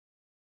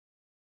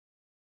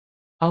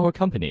Our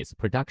company's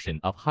production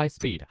of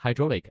high-speed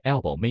hydraulic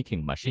elbow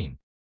making machine.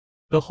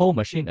 The whole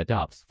machine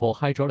adopts full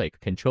hydraulic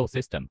control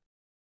system.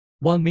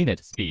 1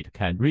 minute speed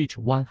can reach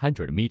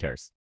 100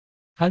 meters.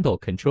 Handle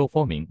control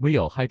forming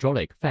wheel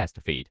hydraulic fast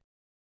feed.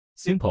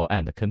 Simple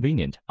and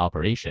convenient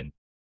operation.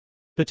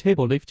 The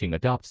table lifting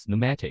adopts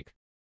pneumatic,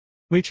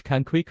 which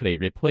can quickly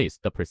replace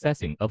the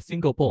processing of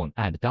single bone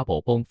and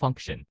double bone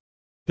function.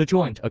 The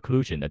joint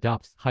occlusion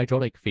adopts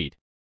hydraulic feed,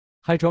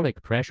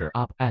 hydraulic pressure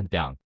up and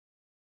down.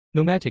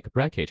 Pneumatic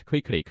bracket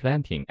quickly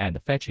clamping and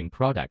fetching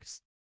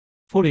products.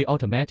 Fully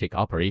automatic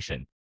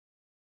operation.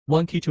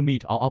 One key to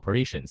meet all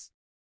operations.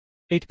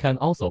 It can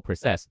also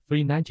process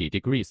 390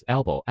 degrees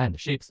elbow and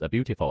shapes a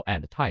beautiful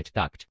and tight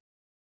duct.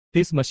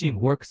 This machine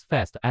works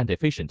fast and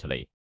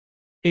efficiently.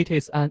 It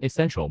is an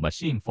essential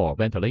machine for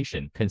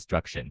ventilation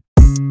construction.